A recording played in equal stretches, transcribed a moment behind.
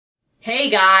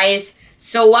Hey guys,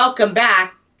 so welcome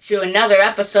back to another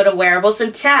episode of Wearables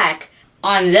and Tech.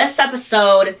 On this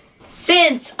episode,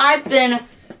 since I've been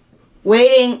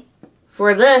waiting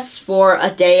for this for a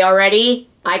day already,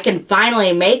 I can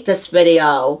finally make this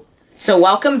video. So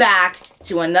welcome back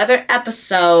to another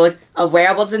episode of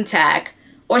Wearables and Tech,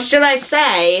 or should I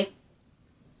say,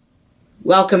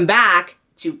 welcome back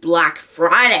to Black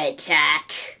Friday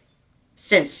Tech.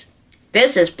 Since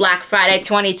this is Black Friday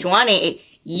 2020,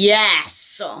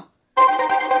 yes!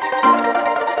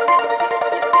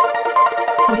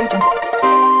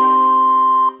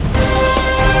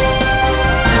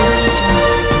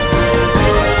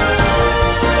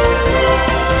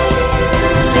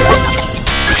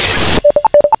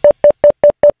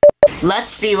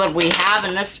 Let's see what we have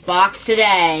in this box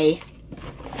today.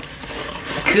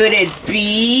 Could it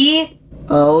be?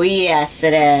 Oh yes,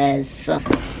 it is.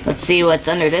 Let's see what's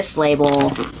under this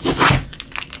label.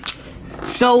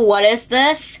 So what is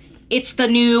this? It's the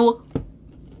new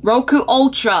Roku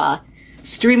Ultra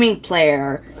streaming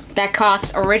player that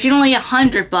costs originally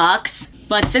 $100,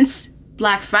 but since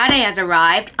Black Friday has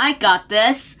arrived, I got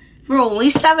this for only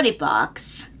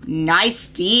 $70. Nice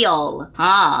deal,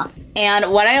 huh?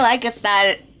 And what I like is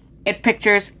that it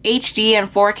pictures HD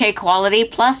and 4K quality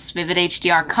plus vivid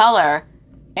HDR color,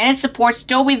 and it supports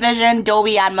Dolby Vision,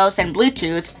 Dolby Atmos, and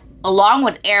Bluetooth, along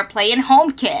with AirPlay and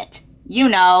HomeKit. You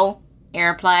know,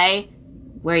 AirPlay,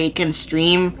 where you can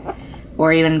stream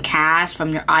or even cast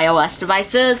from your iOS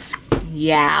devices.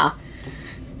 Yeah,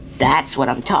 that's what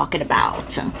I'm talking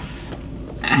about.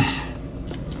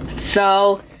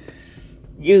 So,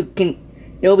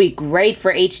 it'll be great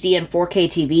for HD and 4K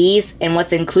TVs, and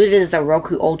what's included is a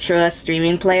Roku Ultra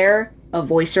streaming player, a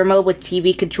voice remote with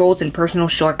TV controls and personal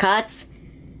shortcuts,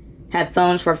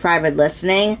 headphones for private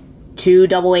listening, 2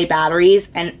 AA batteries,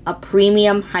 and a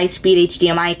premium high-speed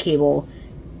HDMI cable,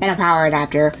 and a power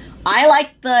adapter. I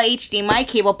like the HDMI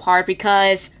cable part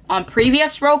because on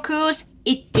previous Rokus,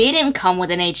 it didn't come with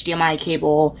an HDMI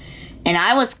cable, and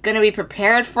I was gonna be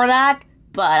prepared for that,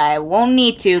 but I won't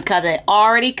need to because it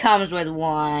already comes with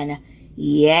one.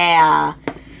 Yeah.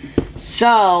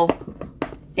 So,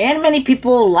 and many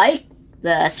people like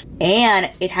this, and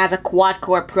it has a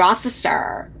quad-core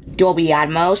processor, Dolby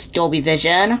Atmos, Dolby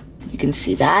Vision. You can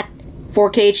see that.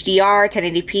 4K HDR,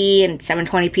 1080p, and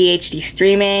 720p HD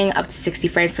streaming, up to 60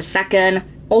 frames per second.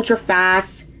 Ultra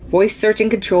fast, voice search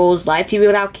and controls, live TV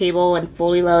without cable, and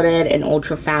fully loaded and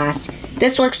ultra fast.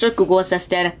 This works with Google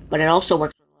Assistant, but it also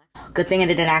works with Alexa. Good thing it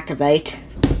didn't activate.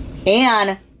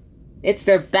 And it's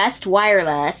their best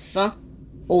wireless,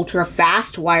 ultra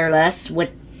fast wireless, with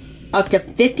up to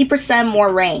 50%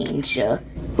 more range,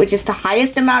 which is the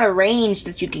highest amount of range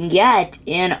that you can get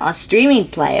in a streaming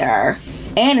player.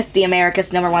 And it's the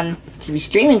America's #1 TV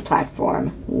streaming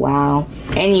platform. Wow.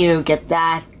 And you get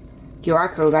that QR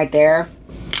code right there.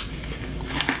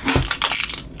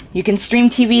 You can stream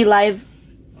TV, live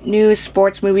news,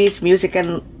 sports, movies, music,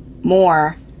 and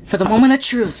more. For the moment of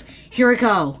truth, here we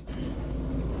go.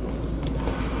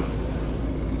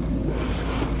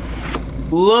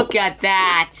 Look at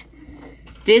that.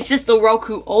 This is the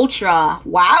Roku Ultra.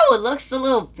 Wow, it looks a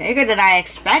little bigger than I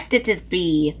expected it to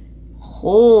be.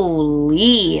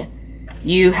 Holy.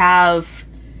 You have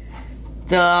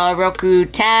the Roku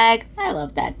tag. I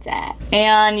love that tag.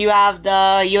 And you have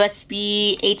the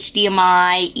USB,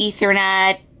 HDMI,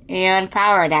 Ethernet, and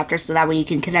power adapter, so that way you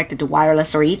can connect it to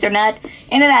wireless or Ethernet.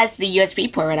 And it has the USB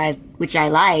port, which I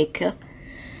like,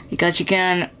 because you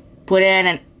can put in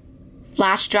a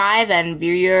flash drive and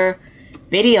view your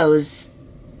videos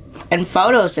and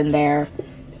photos in there.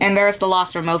 And there's the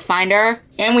lost remote finder.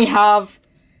 And we have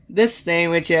this thing,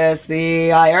 which is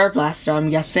the air blaster, I'm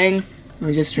guessing. Let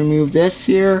me just remove this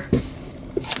here.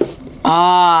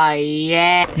 Ah,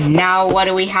 yeah. Now what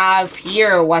do we have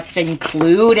here? What's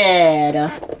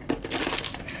included?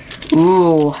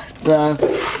 Ooh, the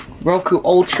Roku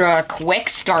Ultra Quick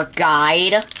Start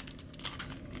Guide.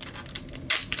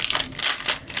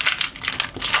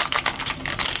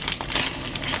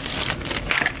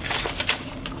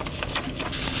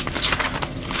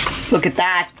 Look at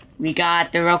that. We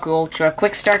got the Roku Ultra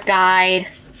Quick Start Guide.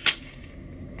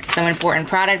 Some important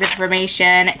product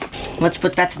information. Let's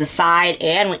put that to the side.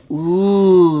 And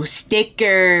ooh,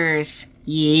 stickers.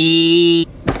 Yay.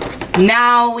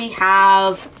 Now we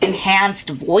have enhanced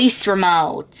voice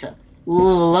remote.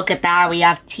 Ooh, look at that. We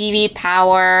have TV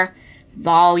power,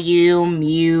 volume,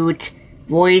 mute,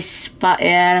 voice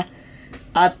button,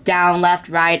 up, down, left,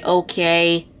 right,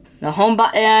 okay. The home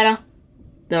button,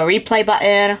 the replay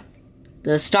button,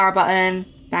 the star button,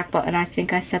 back button, I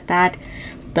think I said that.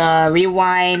 The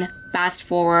rewind, fast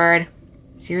forward.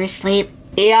 Seriously?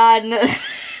 And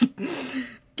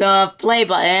the play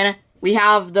button, we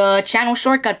have the channel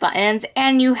shortcut buttons,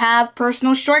 and you have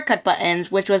personal shortcut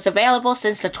buttons, which was available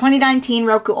since the 2019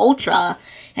 Roku Ultra.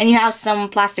 And you have some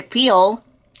plastic peel.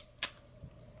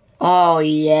 Oh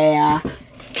yeah.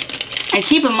 And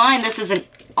keep in mind, this is an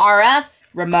RF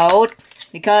remote,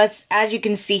 because as you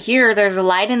can see here, there's a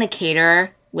light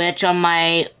indicator, which on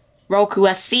my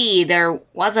Roku SC, there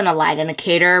wasn't a light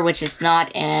indicator, which is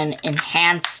not an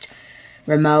enhanced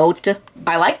remote.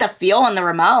 I like the feel on the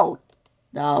remote,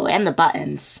 though, and the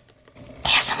buttons.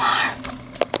 ASMR.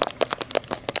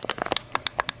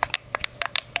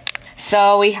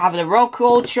 So we have the Roku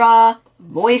Ultra,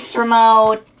 voice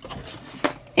remote,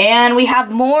 and we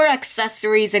have more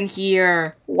accessories in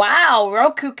here. Wow,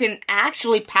 Roku can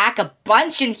actually pack a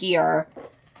bunch in here.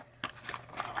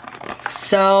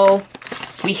 So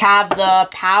we have the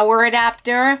power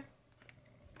adapter.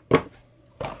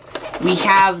 We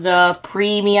have the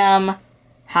premium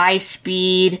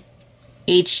high-speed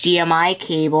HDMI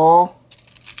cable.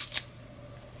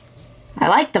 I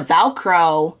like the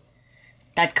Velcro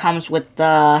that comes with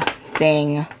the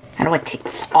thing. How do I take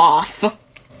this off?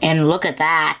 And look at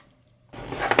that.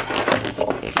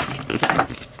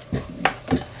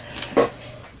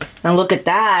 And look at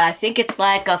that. I think it's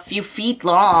like a few feet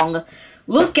long.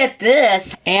 Look at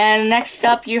this. And next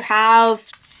up you have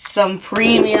some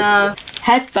premium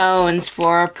headphones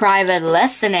for private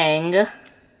listening.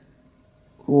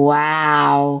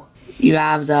 Wow. You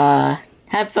have the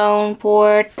headphone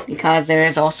port, because there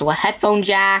is also a headphone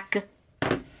jack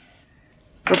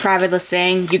for private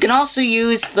listening. You can also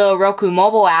use the Roku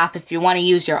mobile app if you want to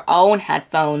use your own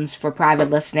headphones for private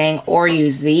listening, or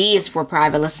use these for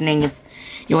private listening if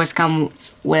yours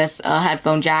comes with a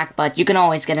headphone jack, but you can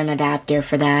always get an adapter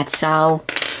for that. So,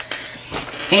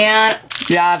 and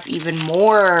you have even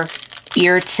more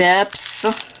ear tips.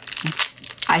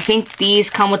 I think these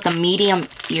come with the medium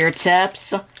ear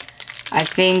tips. I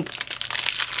think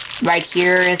right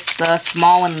here is the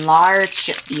small and large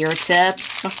ear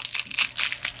tips.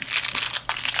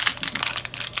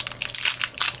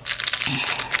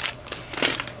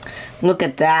 Look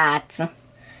at that.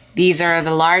 These are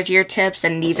the large ear tips,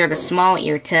 and these are the small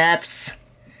ear tips.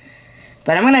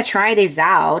 But I'm gonna try these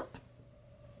out.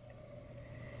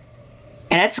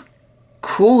 And it's a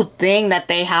cool thing that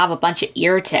they have a bunch of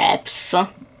ear tips. I'm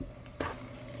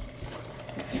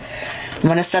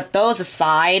gonna set those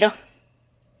aside.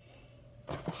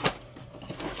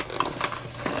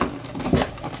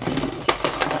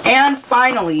 And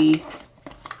finally,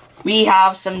 we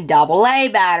have some AA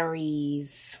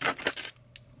batteries.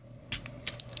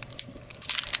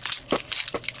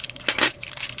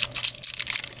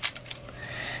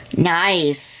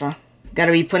 Nice.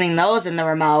 Gotta be putting those in the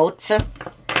remote.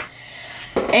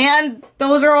 And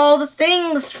those are all the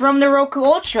things from the Roku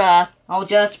Ultra. I'll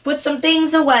just put some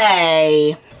things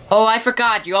away. Oh, I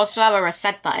forgot, you also have a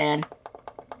reset button,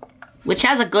 which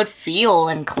has a good feel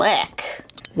and click.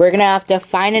 We're gonna have to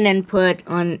find an input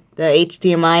on the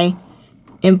HDMI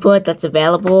input that's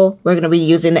available. We're gonna be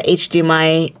using the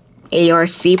HDMI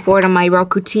ARC port on my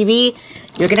Roku TV.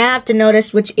 You're gonna have to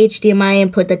notice which HDMI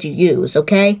input that you use,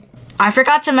 okay? I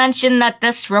forgot to mention that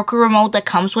this Roku remote that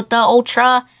comes with the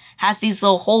Ultra has these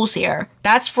little holes here.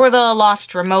 That's for the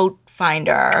lost remote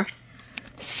finder.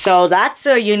 So that's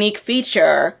a unique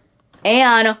feature.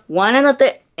 And one end of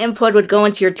the input would go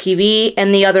into your TV,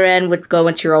 and the other end would go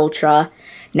into your Ultra.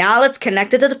 Now let's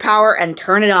connect it to the power and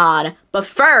turn it on. But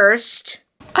first,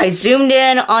 I zoomed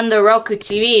in on the Roku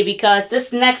TV because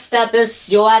this next step is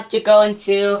you'll have to go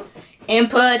into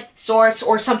input, source,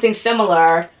 or something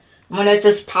similar. I'm gonna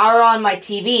just power on my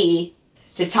TV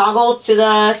to toggle to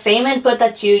the same input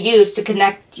that you use to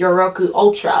connect your Roku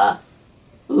Ultra.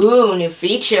 Ooh, new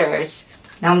features.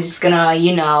 Now I'm just gonna,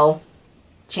 you know,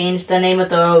 change the name of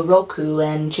the Roku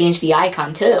and change the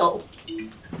icon too.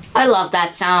 I love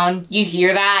that sound. You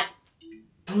hear that?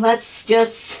 Let's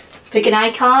just pick an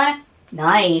icon.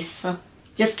 Nice.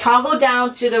 Just toggle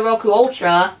down to the Roku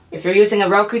Ultra. If you're using a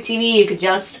Roku TV, you could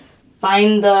just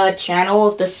find the channel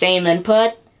of the same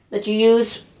input that you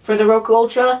use for the Roku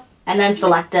Ultra, and then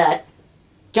select it.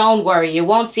 Don't worry, you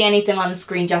won't see anything on the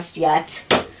screen just yet.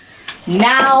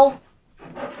 Now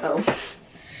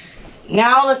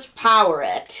let's power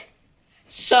it.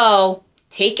 So,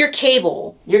 take your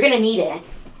cable. You're gonna need it.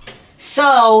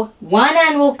 So, one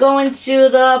end will go into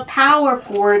the power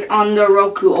port on the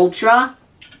Roku Ultra,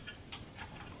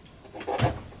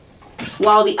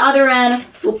 while the other end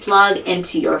will plug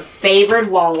into your favorite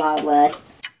wall outlet.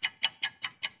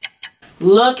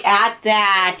 Look at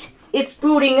that! It's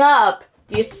booting up!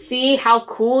 Do you see how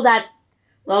cool that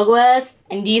logo is?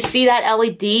 And do you see that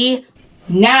LED?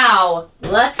 Now,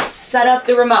 let's set up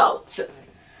the remote.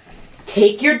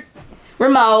 Take your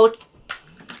remote,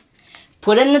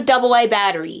 put in the AA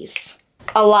batteries.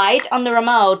 A light on the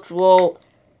remote will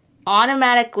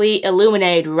automatically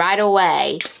illuminate right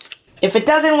away. If it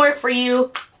doesn't work for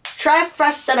you, try a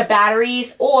fresh set of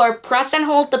batteries or press and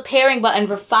hold the pairing button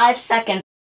for 5 seconds.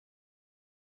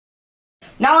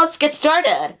 Now let's get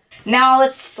started. Now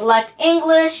let's select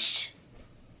English,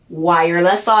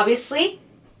 wireless obviously.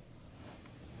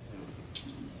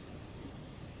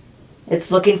 It's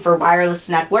looking for wireless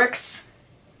networks.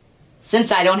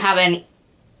 Since I don't have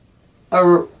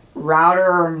a router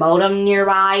or modem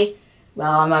nearby,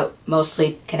 well, I'm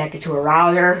mostly connected to a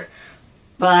router.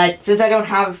 But since I don't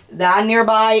have that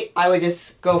nearby, I would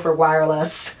just go for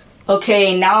wireless.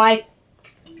 Okay, now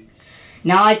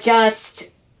I just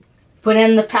put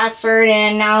in the password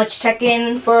and now it's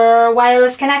checking for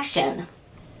wireless connection.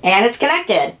 And it's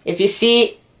connected. If you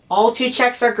see all 2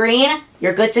 checks are green,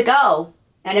 you're good to go.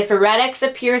 And if a red X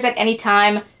appears at any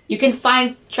time, you can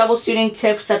find troubleshooting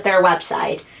tips at their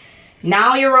website.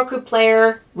 Now your Roku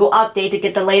player will update to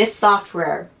get the latest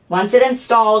software. Once it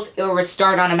installs, it will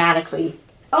restart automatically.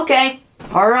 Okay,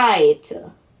 alright.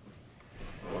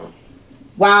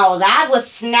 Wow, that was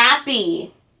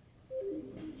snappy.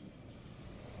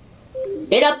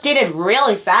 It updated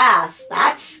really fast.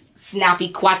 That's snappy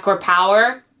quad-core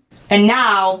power. And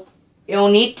now, you'll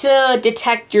need to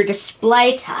detect your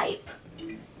display type.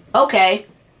 Okay,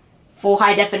 full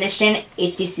high definition,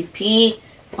 HDCP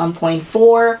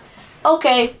 1.4.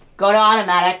 Okay, go to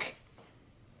automatic.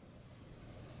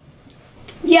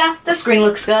 Yeah, the screen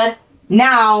looks good.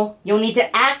 Now, you'll need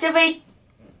to activate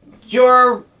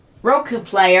your Roku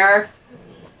player.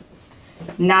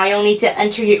 Now you'll need to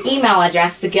enter your email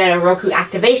address to get a Roku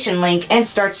activation link and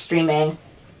start streaming.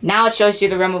 Now it shows you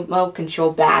the remote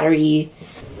control battery.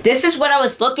 This is what I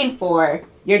was looking for.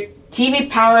 Your TV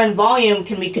power and volume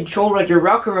can be controlled with your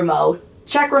Roku remote.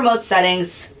 Check remote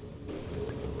settings.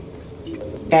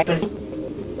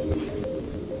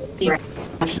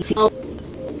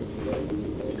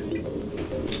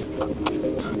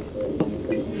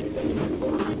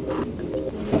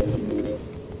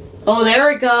 Oh,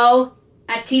 there we go.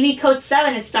 At TV code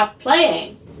 7, it stopped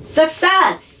playing.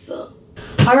 Success!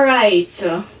 Alright.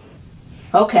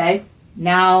 Okay.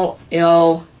 Now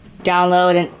it'll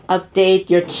download and update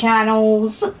your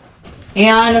channels.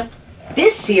 And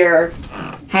this here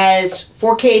has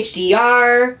 4K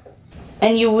HDR.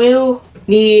 And you will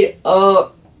need a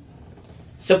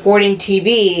supporting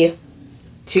TV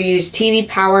to use TV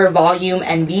power, volume,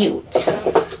 and mute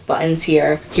buttons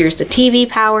here. Here's the TV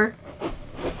power.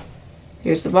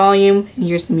 Here's the volume, and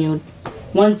here's the mute.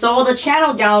 Once all the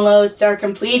channel downloads are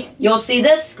complete, you'll see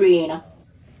this screen.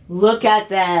 Look at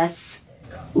this.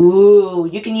 Ooh,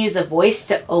 you can use a voice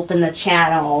to open the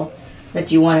channel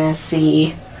that you want to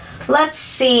see. Let's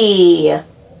see.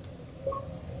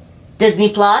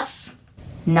 Disney Plus.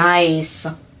 Nice.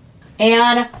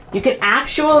 And you can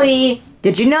actually,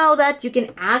 did you know that you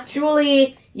can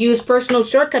actually use personal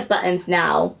shortcut buttons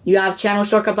now? You have channel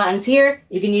shortcut buttons here.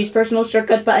 You can use personal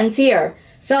shortcut buttons here.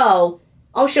 So,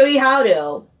 I'll show you how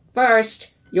to. First,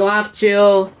 you'll have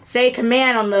to say a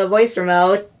command on the voice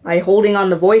remote by holding on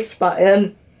the voice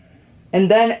button. And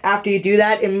then after you do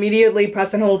that, immediately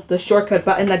press and hold the shortcut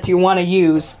button that you want to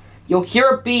use. You'll hear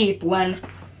a beep when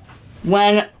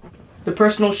the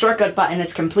personal shortcut button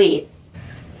is complete.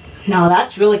 Now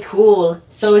that's really cool.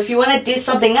 So if you want to do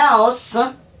something else,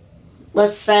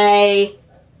 let's say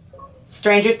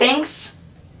Stranger Things,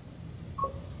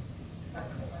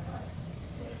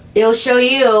 it'll show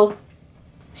you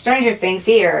Stranger Things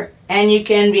here, and you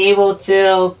can be able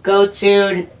to go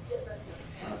to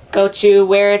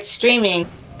where it's streaming.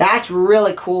 That's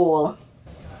really cool.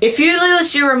 If you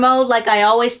lose your remote like I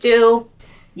always do,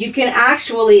 you can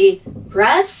actually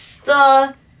press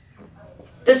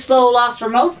this little lost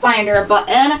remote finder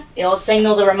button. It'll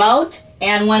signal the remote,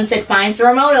 and once it finds the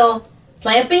remote, it'll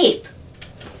play a beep.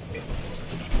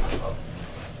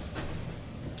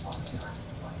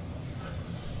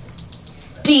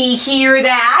 Do you hear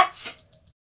that?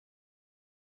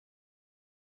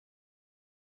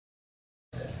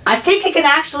 I think it can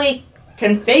actually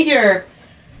configure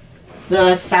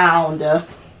the sound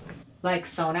like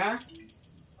sonar.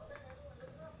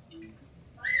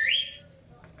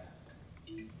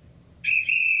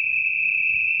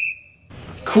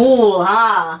 Cool,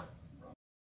 huh?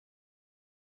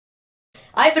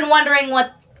 I've been wondering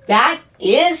what that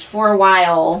is for a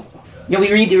while. You'll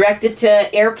be redirected to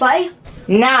AirPlay.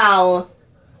 Now,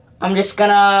 I'm just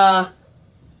gonna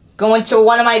go into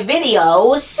one of my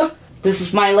videos. This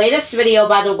is my latest video,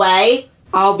 by the way.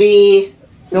 I'll be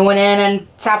Going in and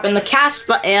tapping the cast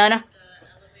button,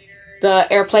 the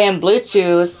AirPlay and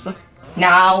Bluetooth.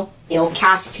 Now it'll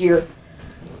cast to your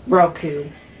Roku.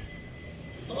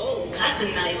 Oh, that's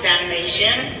a nice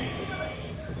animation.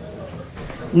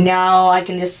 Now I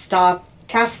can just stop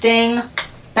casting.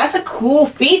 That's a cool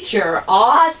feature.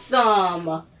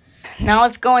 Awesome. Now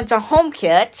let's go into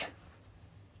HomeKit.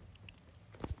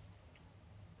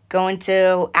 Go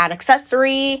into Add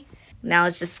Accessory. Now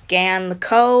let's just scan the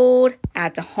code.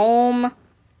 Add to Home.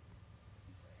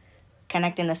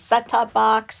 Connect in a set-top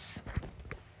box.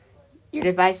 Your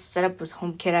device is set up with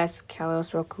HomeKit as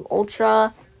Kalos Roku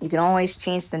Ultra. You can always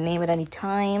change the name at any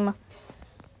time.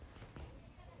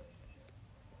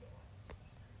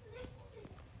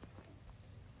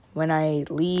 When I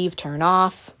leave, turn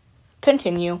off.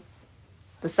 Continue.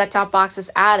 The set-top box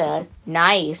is added.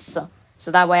 Nice.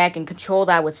 So that way I can control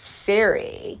that with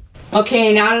Siri.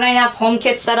 Okay, now that I have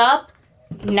HomeKit set up,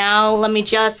 now let me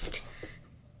just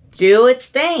do its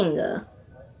thing.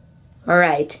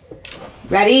 Alright.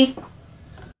 Ready?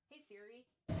 Hey Siri.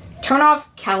 Turn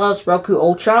off Kalos Roku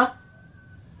Ultra.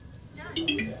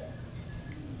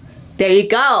 There you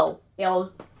go.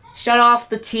 It'll shut off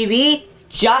the TV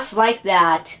just like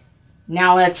that.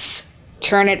 Now let's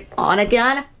turn it on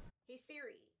again. Hey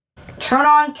Siri. Turn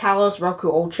on Kalos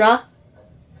Roku Ultra.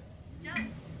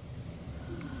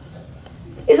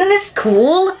 Isn't this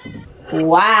cool?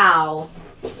 Wow.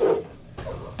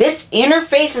 This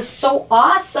interface is so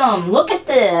awesome. Look at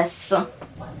this.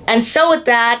 And so with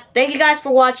that, thank you guys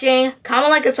for watching. Comment,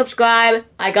 like, and subscribe.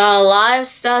 I got a lot of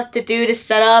stuff to do to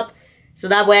set up, so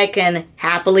that way I can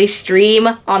happily stream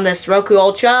on this Roku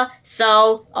Ultra.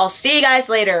 So, I'll see you guys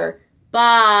later.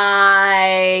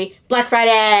 Bye. Black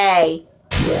Friday.